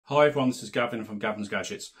Hi everyone, this is Gavin from Gavin's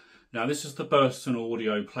Gadgets. Now this is the Burson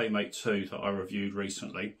Audio Playmate 2 that I reviewed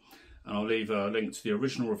recently, and I'll leave a link to the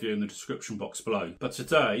original review in the description box below. But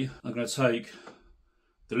today I'm going to take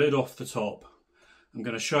the lid off the top. I'm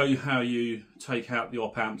going to show you how you take out the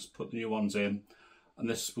Opamps, put the new ones in, and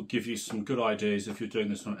this will give you some good ideas if you're doing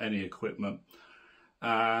this on any equipment.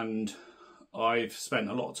 And I've spent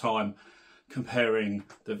a lot of time comparing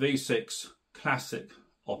the V6 Classic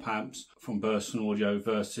Opamps from Burson Audio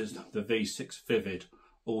versus the V6 Vivid,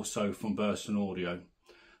 also from Burson Audio.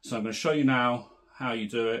 So I'm going to show you now how you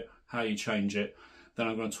do it, how you change it. Then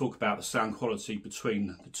I'm going to talk about the sound quality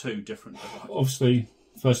between the two different devices. Obviously,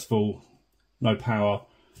 first of all, no power,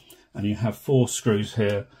 and you have 4 screws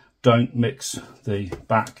here. Don't mix the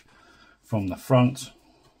back from the front,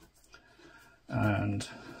 and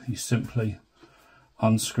you simply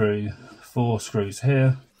unscrew 4 screws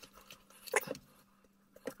here.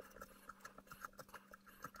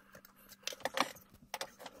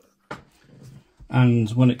 And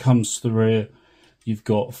when it comes to the rear, you've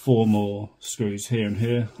got 4 more screws here and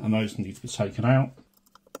here, and those need to be taken out.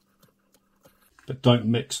 But don't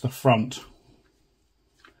mix the front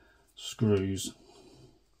screws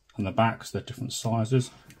and the back, because they're different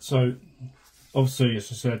sizes. So obviously,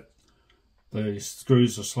 as I said, the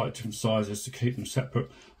screws are slightly different sizes to keep them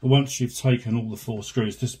separate. But once you've taken all the 4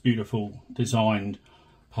 screws, this beautiful designed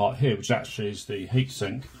part here, which actually is the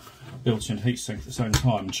heatsink, built-in heatsink at the same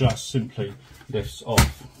time, just simply lifts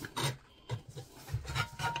off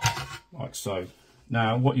like so.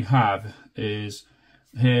 Now what you have is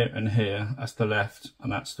here and here, that's the left and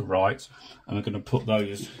that's the right, and I'm going to put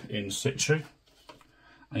those in situ.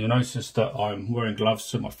 And you'll notice that I'm wearing gloves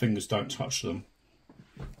so my fingers don't touch them,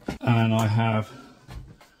 and I have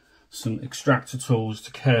some extractor tools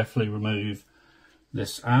to carefully remove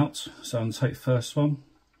this out. So I'm going to take the first one.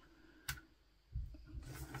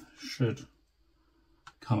 Should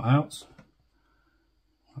come out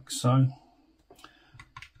like so,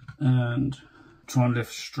 and try and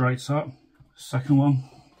lift straight up. Second one,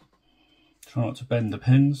 try not to bend the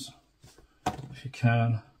pins if you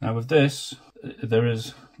can. Now with this, there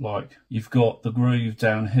is, like, you've got the groove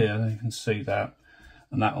down here, you can see that,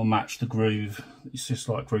 and that will match the groove. It's just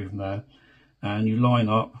like groove there, and you line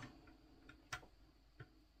up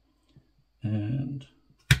and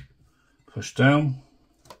push down.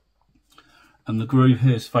 And the groove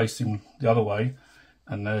here is facing the other way,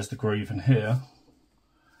 and there's the groove in here,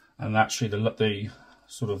 and actually the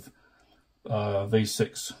sort of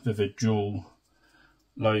V6 Vivid Dual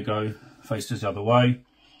logo faces the other way,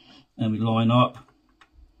 and we line up,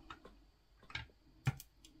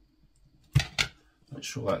 make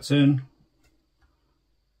sure that's in,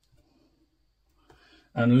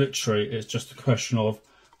 and literally it's just a question of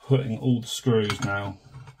putting all the screws now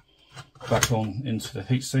back on into the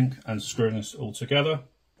heatsink and screwing this all together,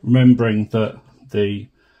 remembering that the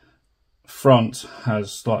front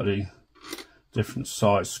has slightly different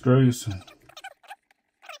size screws.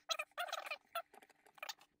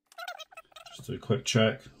 Just do a quick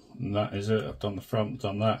check, and that is it. I've done the front,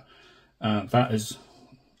 done that, and that is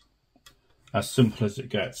as simple as it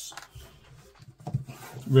gets.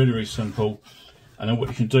 Really, really simple. And then what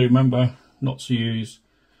you can do, remember not to use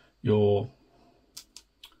your,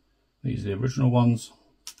 these are the original ones,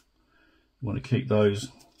 you want to keep those,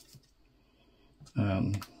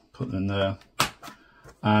 put them in there.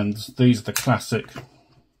 And these are the classic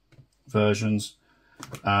versions,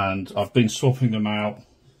 and I've been swapping them out,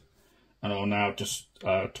 and I'll now just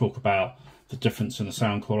talk about the difference in the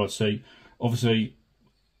sound quality. Obviously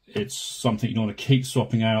it's something you want to keep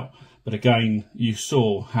swapping out, but again, you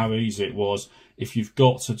saw how easy it was. If you've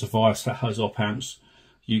got a device that has Opamps,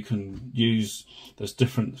 you can use, there's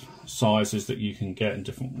different sizes that you can get in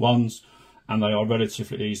different ones, and they are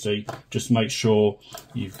relatively easy. Just make sure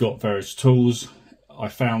you've got various tools. I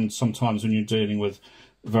found sometimes when you're dealing with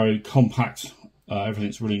very compact,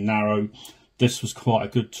 everything's really narrow, this was quite a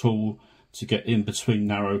good tool to get in between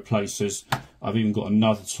narrow places. I've even got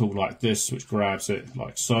another tool like this which grabs it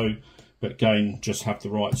like so, but again, just have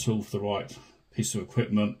the right tool for the right piece of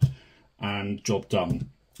equipment and job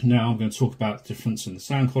done. Now I'm going to talk about the difference in the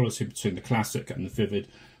sound quality between the Classic and the Vivid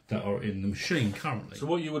that are in the machine currently. So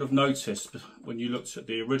what you would have noticed when you looked at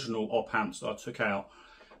the original Opamps that I took out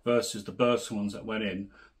versus the Burson ones that went in,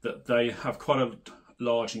 that they have quite a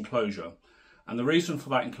large enclosure. And the reason for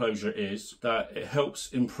that enclosure is that it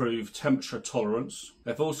helps improve temperature tolerance.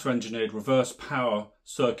 They've also engineered reverse power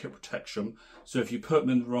circuit protection, so if you put them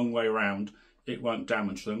in the wrong way around, it won't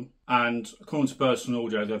damage them. And according to Burson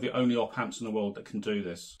Audio, they're the only Opamps in the world that can do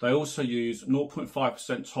this. They also use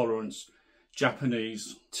 0.5% tolerance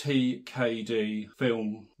Japanese TKD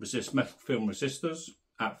metal film resistors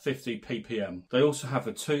at 50 ppm. They also have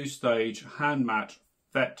a 2-stage hand match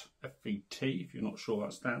FET, FET, if you're not sure what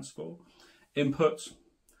that stands for, input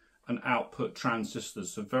and output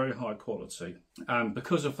transistors, so very high quality. And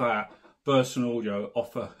because of that, Burson Audio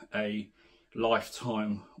offer a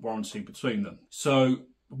lifetime warranty between them. So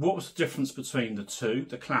what was the difference between the two,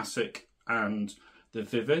 the Classic and the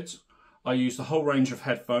Vivid? I used a whole range of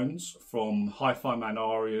headphones from Hi-Fi Man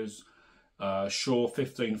Arias, Shure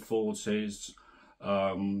 1540s,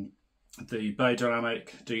 the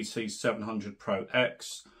Beyerdynamic DT700 Pro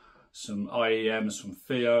X, some IEMs from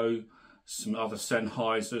Theo, some other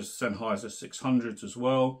Sennheisers 600s as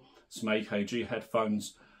well, some AKG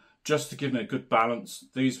headphones, just to give me a good balance.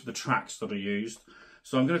 These were the tracks that I used.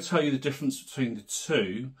 So I'm going to tell you the difference between the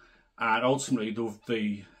two, and ultimately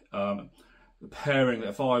the pairing that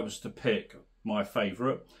if I was to pick my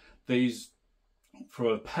favourite. These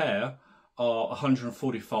for a pair are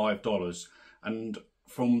 $145, and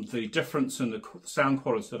from the difference in the sound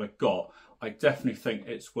quality that I got, I definitely think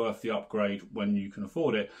it's worth the upgrade when you can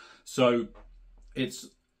afford it. So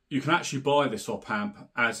you can actually buy this op amp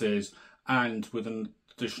as is, and with an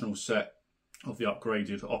additional set of the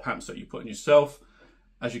upgraded op amps that you put in yourself.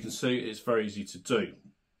 As you can see, it's very easy to do.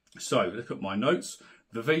 So look at my notes.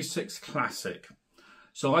 The V6 Classic.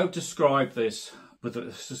 So I would describe this with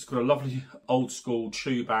it's got a lovely old school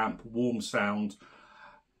tube amp, warm sound,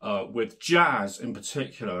 with jazz in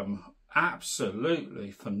particular,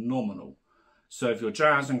 absolutely phenomenal. So if you're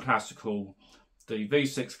jazz and classical, the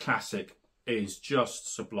V6 Classic is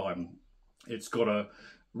just sublime. It's got a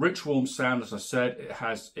rich warm sound, as I said.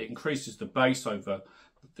 It increases the bass over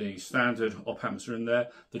the standard op amps are in there.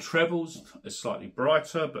 The trebles is slightly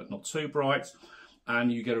brighter, but not too bright,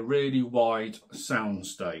 and you get a really wide sound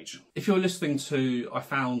stage. If you're listening to, I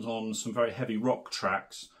found on some very heavy rock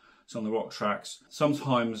tracks, some of the rock tracks,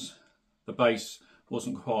 sometimes the bass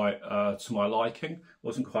wasn't quite to my liking,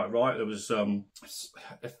 wasn't quite right. There was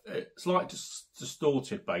it's like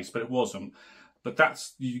distorted bass, but it wasn't. But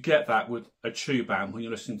you get that with a tube amp. When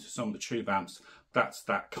you're listening to some of the tube amps, that's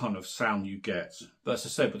that kind of sound you get. But as I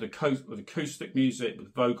said, with acoustic music,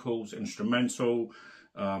 with vocals, instrumental,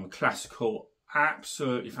 classical,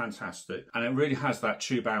 absolutely fantastic. And it really has that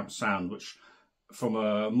tube amp sound, which from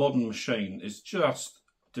a modern machine is just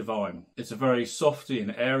divine. It's a very softy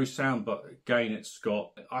and airy sound, but again, it's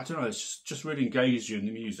got, I don't know, it's just really engaged you in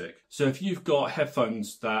the music. So if you've got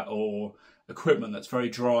headphones or equipment that's very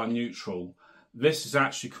dry and neutral, this is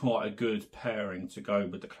actually quite a good pairing to go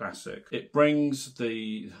with the Classic. It brings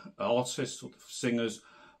the artists or the singers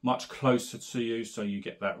much closer to you, so you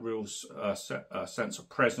get that real sense of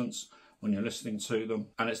presence when you're listening to them.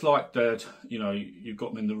 And it's like that, you know, you've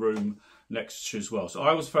got them in the room next to you as well. So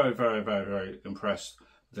I was very, very, very, very impressed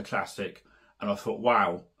with the Classic, and I thought,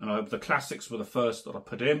 wow. And the Classics were the first that I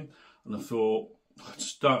put in, and I thought, I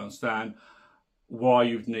just don't understand why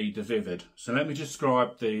you'd need the Vivid. So let me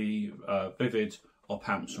describe the Vivid op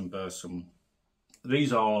amps from Burson.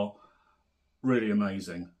 These are really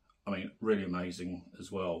amazing. I mean, really amazing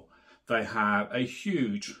as well. They have a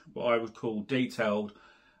huge, what I would call detailed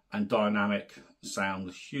and dynamic sound,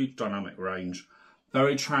 a huge dynamic range,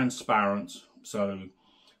 very transparent. So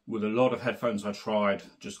with a lot of headphones I tried,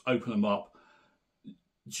 just open them up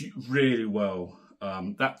really well.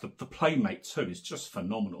 The Playmate too is just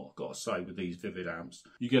phenomenal, I've got to say, with these Vivid amps.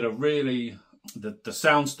 You get a really, the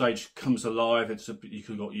sound stage comes alive.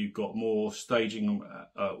 You've got more staging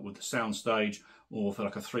with the sound stage, or for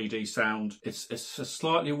like a 3D sound. It's a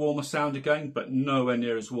slightly warmer sound again, but nowhere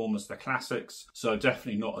near as warm as the Classics. So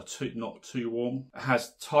definitely not too warm. It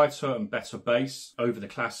has tighter and better bass over the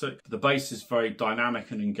Classic. The bass is very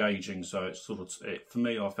dynamic and engaging. So it's for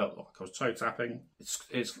me, I felt like I was toe tapping.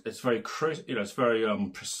 It's very crisp, you know, it's very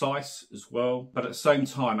precise as well, but at the same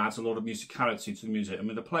time adds a lot of musicality to the music. I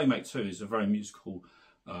mean, the Playmate 2 is a very musical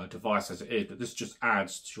device as it is, but this just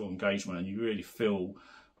adds to your engagement, and you really feel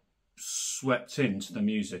swept into the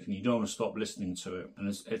music, and you don't want to stop listening to it. And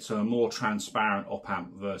it's a more transparent op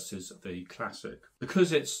amp versus the Classic.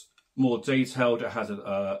 Because it's more detailed, it has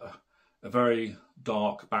a very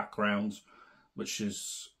dark background, which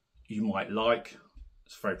you might like.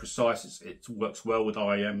 It's very precise. It works well with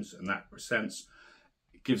IEMs in that sense.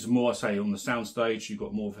 It gives more, say, on the soundstage, you've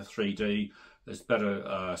got more of a 3D. There's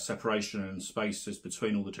better separation and spaces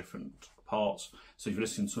between all the different parts. So if you're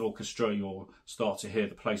listening to an orchestra, you'll start to hear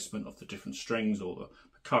the placement of the different strings or the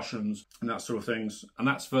percussions and that sort of things. And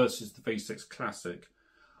that's versus the V6 Classic.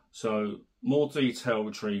 So more detail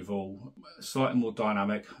retrieval, slightly more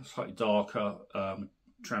dynamic, slightly darker,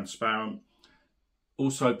 transparent.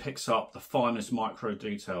 also picks up the finest micro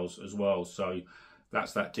details as well. So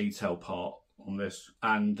that's that detail part on this.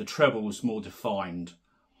 And the treble is more defined.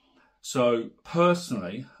 So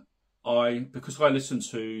personally, because I listen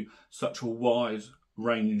to such a wide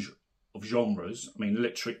range of genres, I mean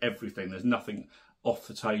literally everything, there's nothing off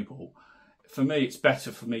the table. For me, it's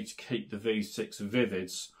better for me to keep the V6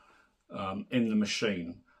 Vivids in the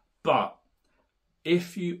machine. But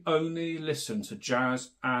if you only listen to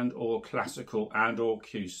jazz and or classical and or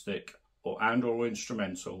acoustic and or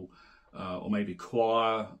instrumental or maybe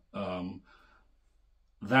choir,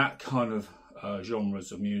 that kind of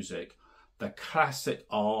genres of music, the classic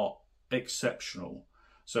are exceptional.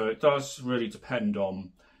 So it does really depend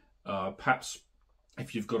on perhaps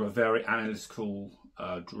if you've got a very analytical,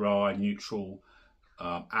 dry, neutral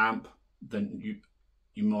amp, then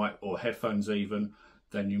you might, or headphones even,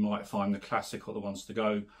 then you might find the classic are the ones to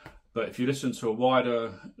go. But if you listen to a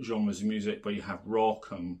wider genres of music where you have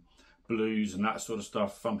rock and blues and that sort of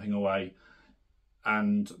stuff thumping away,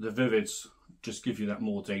 and the Vivids just give you that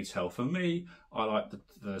more detail. For me, I like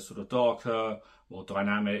the sort of darker, more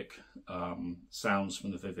dynamic sounds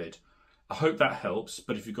from the Vivid. I hope that helps,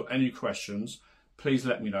 but if you've got any questions, please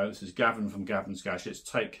let me know. This is Gavin from Gavin's Gadgets.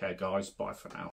 Take care, guys. Bye for now.